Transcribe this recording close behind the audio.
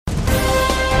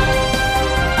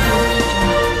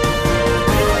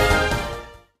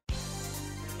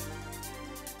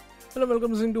Hello,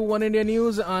 welcome listening to One India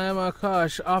News. I am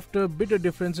Akash. After bitter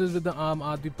differences with the Aam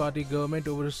Aadmi Party government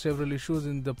over several issues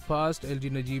in the past, LG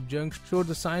Najeeb Jung showed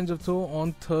the signs of thaw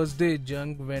on Thursday.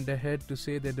 Jung went ahead to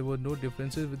say that there were no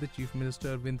differences with the Chief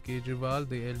Minister Arvind Kejriwal.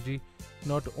 The LG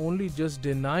not only just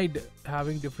denied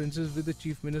having differences with the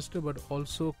Chief Minister but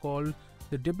also called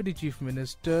the Deputy Chief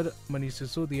Minister Manish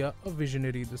Sisodia a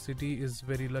visionary. The city is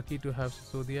very lucky to have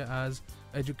Sisodia as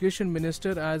Education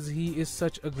Minister as he is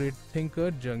such a great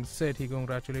thinker, Jung said. He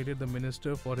congratulated the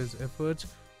minister for his efforts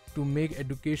to make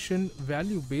education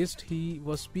value-based. He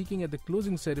was speaking at the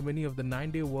closing ceremony of the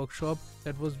 9-day workshop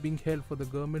that was being held for the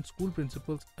government school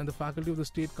principals and the faculty of the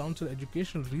State Council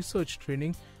Educational Research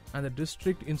Training and the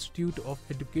District Institute of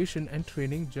Education and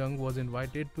Training. Jung was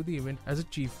invited to the event as a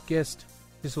chief guest.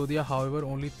 Sisodia, however,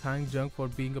 only thanked Jung for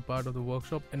being a part of the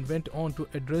workshop and went on to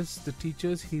address the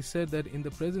teachers. He said that in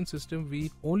the present system, we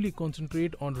only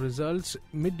concentrate on results,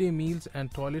 midday meals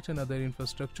and toilets and other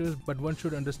infrastructures, but one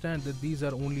should understand that these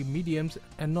are only mediums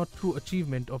and not true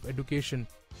achievement of education.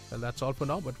 Well, that's all for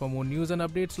now, but for more news and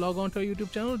updates, log on to our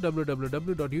YouTube channel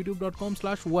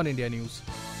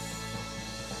www.youtube.com/oneindianews.